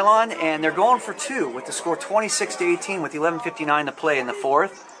the pylon, and they're going for 2 with the score 26-18 with 11:59 to play in the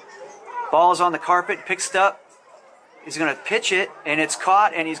fourth. Ball is on the carpet, picks it up. He's going to pitch it, and it's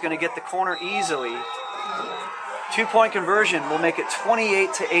caught, and he's going to get the corner easily. 2-point conversion will make it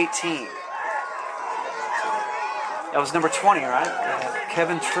 28-18. That was number 20, right?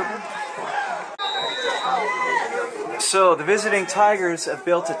 Kevin Triple. So the visiting Tigers have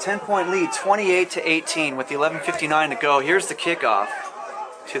built a 10-point lead, 28-18 with 11:59 to go. Here's the kickoff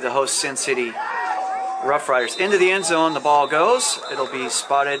to the host Sin City Rough Riders. Into the end zone, the ball goes. It'll be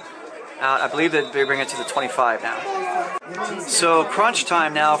spotted out. I believe that they bring it to the 25 now. So crunch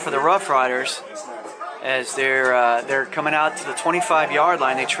time now for the Rough Riders as they're coming out to the 25-yard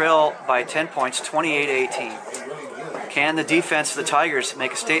line. They trail by 10 points, 28-18. Can the defense of the Tigers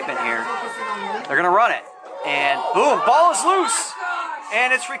make a statement here? They're going to run it. And boom, ball is loose.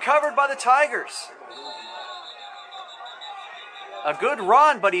 And it's recovered by the Tigers. A good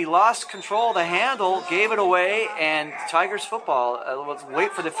run, but he lost control of the handle, gave it away, and Tigers football, let's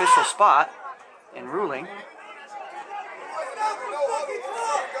wait for the official spot in ruling.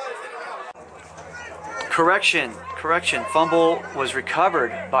 Correction, fumble was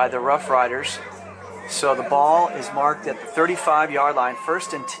recovered by the Rough Riders. So the ball is marked at the 35-yard line,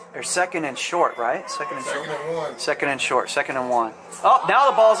 2nd and short, right? 2nd and short. 2nd and short, 2nd and 1. Oh, now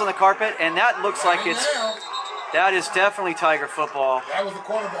the ball's on the carpet, and that looks like that is definitely Tiger football. That was the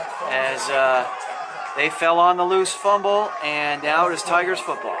quarterback's fault. As they fell on the loose fumble, and now it is Tigers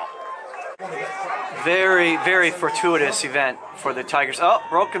football. Very, very fortuitous event for the Tigers. Oh,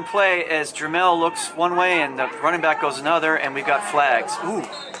 broken play as Jermel looks one way and the running back goes another, and we've got flags. Ooh,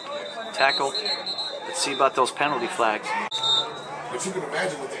 tackled. Let's see about those penalty flags. But you can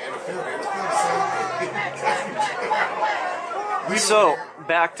imagine with the NFL, So,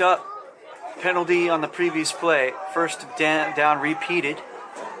 backed up, penalty on the previous play. 1st down repeated.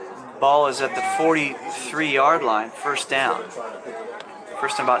 Ball is at the 43-yard line, 1st down.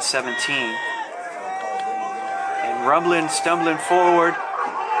 1st and about 17. And rumbling, stumbling forward.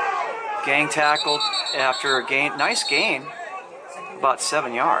 Gang tackled after a gain, nice gain. About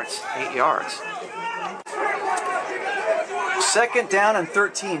 7 yards, 8 yards. 2nd down and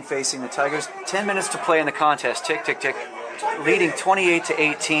 13 facing the Tigers. 10 minutes to play in the contest. Tick, tick, tick. Leading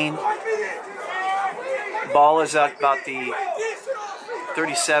 28-18. Ball is at about the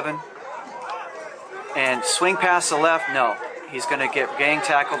 37. And swing pass to the left. No. He's going to get gang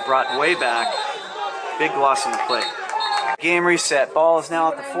tackled, brought way back. Big loss on the play. Game reset. Ball is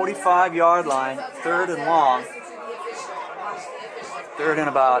now at the 45-yard line. 3rd and long. 3rd and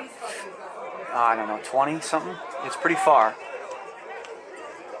about, I don't know, 20 something. It's pretty far.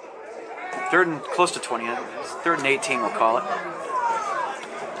 3rd and close to 20. 3rd and 18, we'll call it.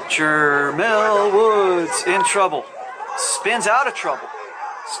 Jermel Woods in trouble. Spins out of trouble.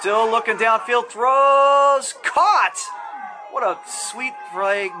 Still looking downfield. Throws. Caught. What a sweet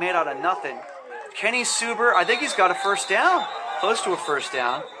flag made out of nothing. Kenny Suber, I think he's got a 1st down. Close to a 1st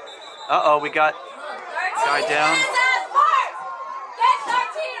down. Uh-oh, we got guy down.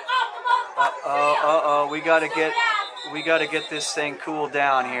 Uh-oh. We gotta get this thing cooled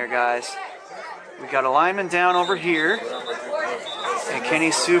down here, guys. We got a lineman down over here. And Kenny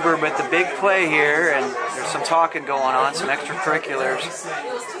Suber with the big play here, and there's some talking going on, some extracurriculars.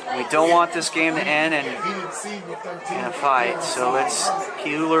 We don't want this game to end in a fight, so let's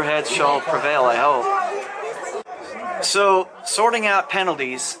cooler heads shall prevail, I hope. So, sorting out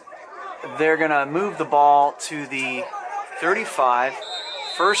penalties, they're going to move the ball to the 35,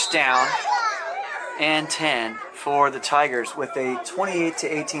 1st down, and 10 for the Tigers with a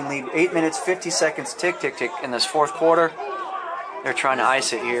 28-18 lead. 8 minutes, 50 seconds, tick, tick, tick in this fourth quarter. They're trying to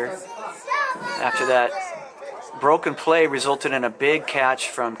ice it here after that broken play resulted in a big catch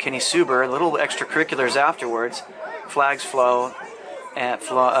from Kenny Suber. Little extracurriculars afterwards. Flags were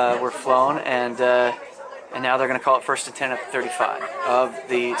flown, and now they're going to call it 1st and 10 at the 35 of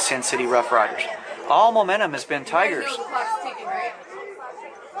the Sin City Rough Riders. All momentum has been Tigers You guys know the clock's ticking, right?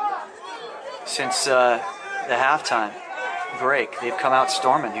 since the halftime break. They've come out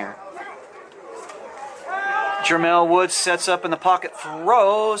storming here. Jermel Woods sets up in the pocket,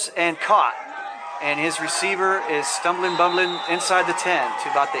 throws, and caught. And his receiver is stumbling, bumbling inside the 10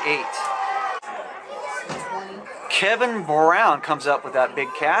 to about the 8. Kevin Brown comes up with that big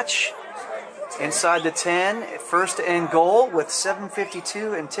catch. Inside the 10, 1st and goal with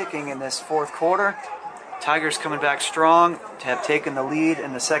 7:52 and ticking in this 4th quarter. Tigers coming back strong to have taken the lead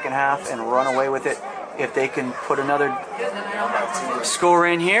in the 2nd half and run away with it. If they can put another score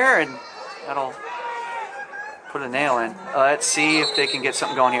in here, and that'll put a nail in. Let's see if they can get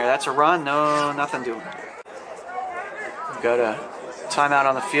something going here. That's a run. No, nothing doing. We've got a timeout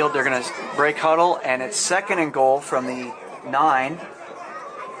on the field. They're going to break huddle, and it's 2nd and goal from the 9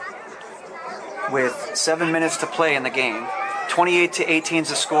 with 7 minutes to play in the game. 28-18 is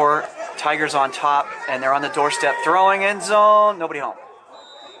the score. Tigers on top, and they're on the doorstep. Throwing end zone. Nobody home.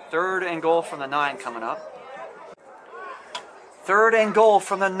 3rd and goal from the 9 coming up. 3rd and goal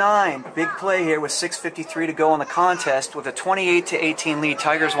from the 9. Big play here with 6:53 to go in the contest with a 28-18 lead.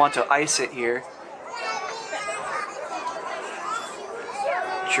 Tigers want to ice it here.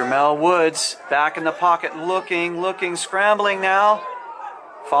 Jermel Woods back in the pocket, looking, scrambling now.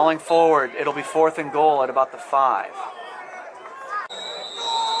 Falling forward. It'll be 4th and goal at about the 5.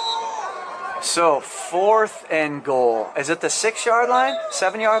 So 4th and goal. Is it the 6-yard line?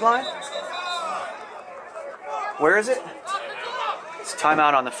 7-yard line? Where is it? It's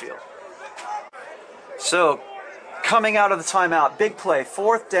timeout on the field. So coming out of the timeout, big play.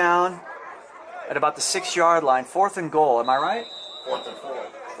 4th down at about the 6-yard line. 4th and goal. Am I right? 4th and 4.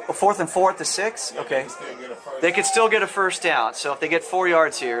 Oh, 4th and 4 at the 6? Okay. They could still get a 1st down. So if they get 4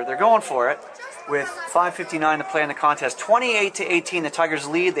 yards here, they're going for it with 5:59 to play in the contest. 28-18, the Tigers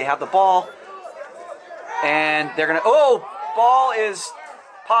lead. They have the ball. And they're going to... Oh! Ball is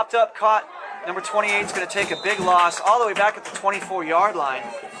popped up, caught. Number 28 is going to take a big loss all the way back at the 24-yard line.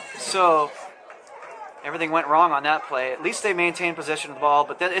 So everything went wrong on that play. At least they maintained possession of the ball,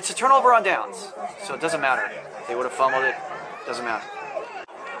 but then it's a turnover on downs. So it doesn't matter. If they would have fumbled it, doesn't matter.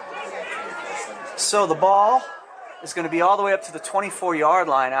 So the ball is going to be all the way up to the 24-yard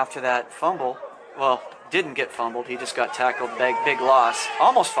line after that fumble. Well, didn't get fumbled. He just got tackled. Big loss.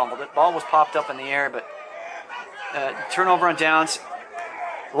 Almost fumbled it. Ball was popped up in the air, but turnover on downs.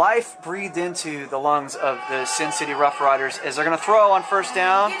 Life breathed into the lungs of the Sin City Rough Riders as they're going to throw on 1st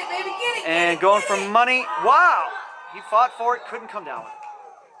down. And going for money. Wow! He fought for it, couldn't come down with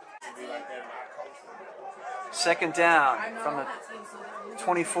it. 2nd down from the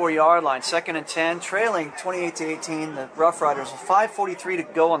 24-yard line. 2nd and 10, trailing 28-18. The Rough Riders with 5:43 to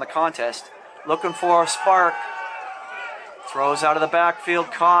go on the contest. Looking for a spark. Throws out of the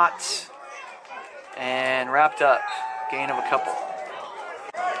backfield, caught, and wrapped up. Gain of a couple.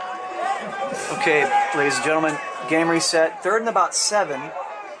 Okay, ladies and gentlemen, game reset. 3rd and about 7.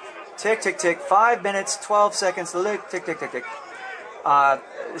 Tick, tick, tick. 5 minutes, 12 seconds. Tick, tick, tick, tick.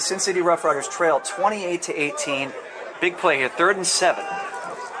 Sin City Rough Riders trail 28-18. Big play here. 3rd and 7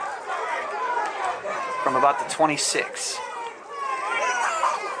 from about the 26.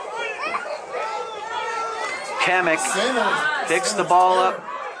 Cammack picks the ball up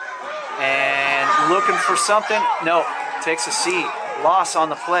and looking for something. No, takes a seat. Loss on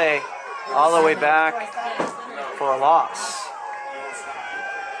the play. All the way back for a loss.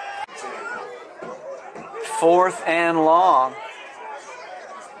 4th and long.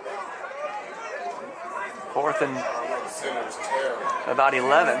 4th and about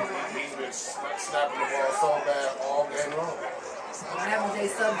 11.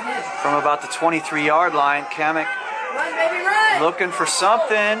 From about the 23-yard line, Cammack looking for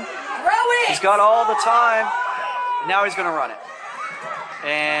something. He's got all the time. Now he's going to run it.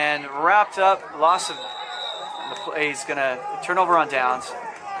 And wrapped up, loss of the play. He's going to turnover on downs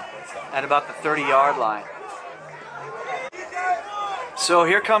at about the 30-yard line. So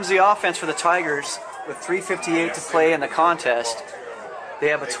here comes the offense for the Tigers with 3:58 to play in the contest. They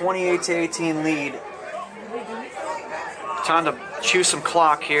have a 28-18 lead. Time to chew some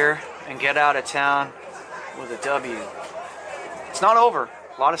clock here and get out of town with a W. It's not over.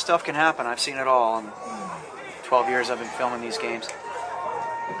 A lot of stuff can happen. I've seen it all in 12 years I've been filming these games.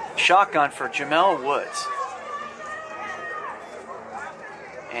 Shotgun for Jermel Woods.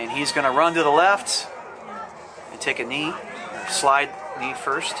 And he's going to run to the left and take a knee. Slide knee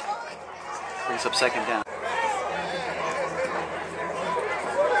first. Brings up 2nd down.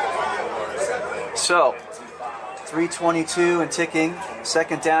 So, 3:22 and ticking.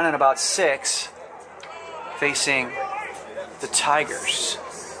 Second down and about 6. Facing the Tigers.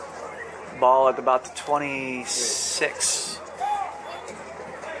 Ball at about the 26.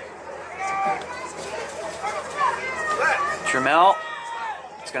 Jermel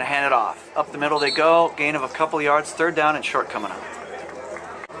is going to hand it off. Up the middle they go. Gain of a couple of yards. Third down and short coming up.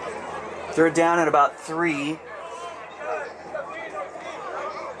 Third down at about 3.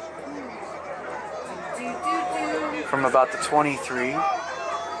 From about the 23.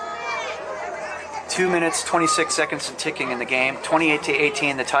 2 minutes, 26 seconds and ticking in the game.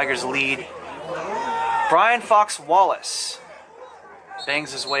 28-18, the Tigers lead. Brian Fox Wallace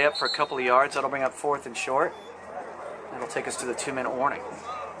bangs his way up for a couple of yards. That'll bring up 4th and short. That'll take us to the 2-minute warning.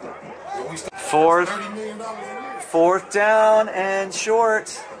 Fourth down and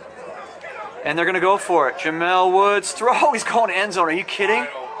short. And they're going to go for it. Jermel Woods throw. He's going to end zone. Are you kidding?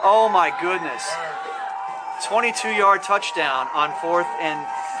 Oh my goodness. 22-yard touchdown on 4th and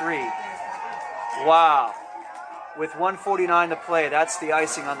 3. Wow. With 1:49 to play, that's the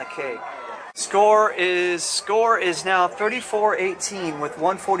icing on the cake. Score is now 34-18 with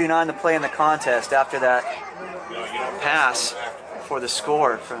 1:49 to play in the contest after that pass for the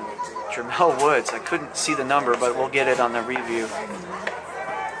score from Jermel Woods. I couldn't see the number, but we'll get it on the review.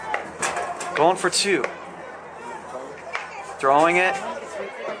 Going for 2. Throwing it.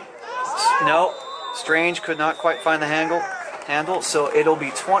 No. Strange could not quite find the handle, so it'll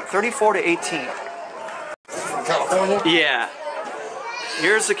be 34-18. Yeah.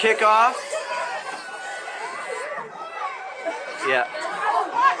 Here's the kickoff. Yeah.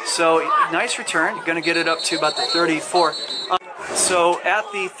 So nice return. You're going to get it up to about the 34. So at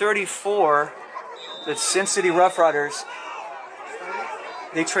the 34, the Sin City Rough Riders,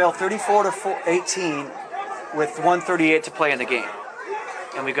 they trail 34-18 with 1:38 to play in the game.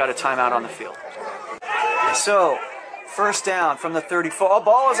 And we've got a timeout on the field. So, first down from the 34. Oh,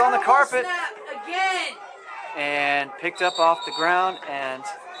 ball is on the carpet. Again. And picked up off the ground and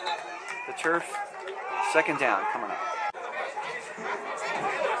the turf. Second down coming up.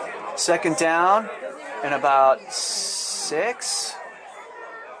 Second down and about 6.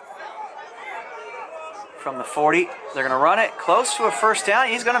 From the 40. They're going to run it close to a first down.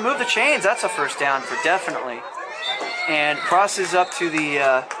 He's going to move the chains. That's a first down for definitely. And crosses up to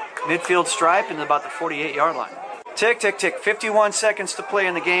the midfield stripe and about the 48-yard line. Tick, tick, tick. 51 seconds to play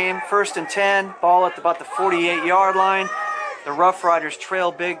in the game. 1st and 10. Ball at about the 48-yard line. The Rough Riders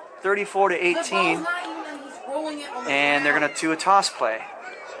trail big 34-18. And they're going to do a toss play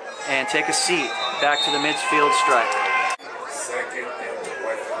and take a seat back to the midfield stripe.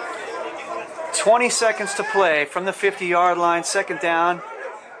 20 seconds to play from the 50-yard line. Second down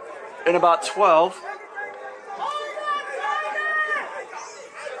and about 12.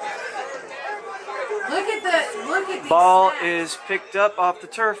 Look at Ball snaps. is picked up off the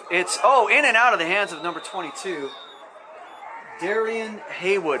turf. It's, in and out of the hands of number 22. Darian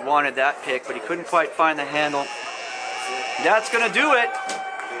Haywood wanted that pick, but he couldn't quite find the handle. That's going to do it.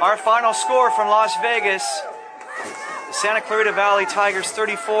 Our final score from Las Vegas. The Santa Clarita Valley Tigers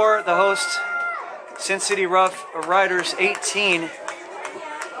 34, the host Sin City Rough Riders 18.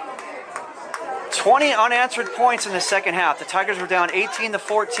 20 unanswered points in the second half. The Tigers were down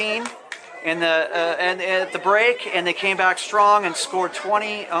 18-14 and at the break, and they came back strong and scored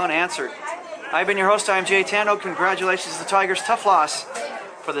 20 unanswered. I've been your host. I'm Jay Tando. Congratulations to the Tigers. Tough loss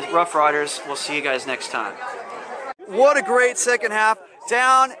for the Rough Riders. We'll see you guys next time. What a great second half.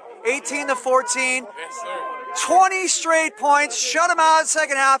 Down 18-14. 20 straight points. Shut them out in the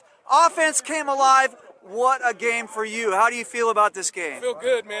second half. Offense came alive. What a game for you. How do you feel about this game? I feel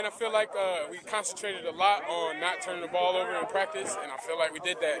good, man. I feel like we concentrated a lot on not turning the ball over in practice, and I feel like we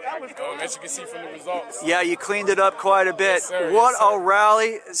did that, as you can see from the results. Yeah, you cleaned it up quite a bit. Yes, sir. What Yes, sir. a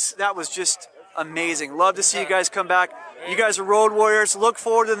rally. That was just amazing. Love to see you guys come back. You guys are road warriors. Look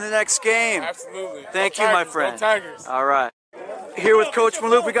forward to the next game. Absolutely. Thank Go you, my Tigers, friend. Go Tigers. All right. Here with Coach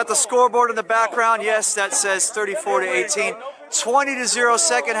Maloof, we got the scoreboard in the background. Yes, that says 34-18. 20-0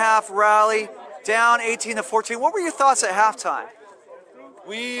 second half rally. Down 18-14. What were your thoughts at halftime?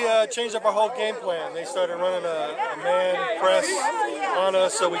 We changed up our whole game plan. They started running a man press on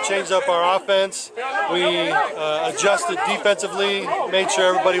us, so we changed up our offense. We adjusted defensively, made sure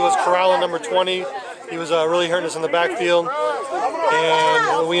everybody was corralling number 20. He was really hurting us in the backfield.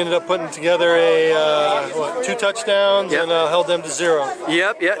 And we ended up putting together 2 touchdowns and held them to 0.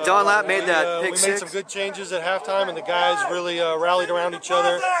 Yep, Don Lapp made that pick we six. made some good changes at halftime, and the guys really rallied around each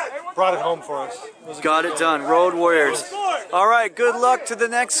other, brought it home for us. Got it done. Road Warriors. All right, good luck to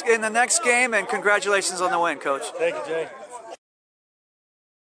in the next game, and congratulations on the win, Coach. Thank you, Jay.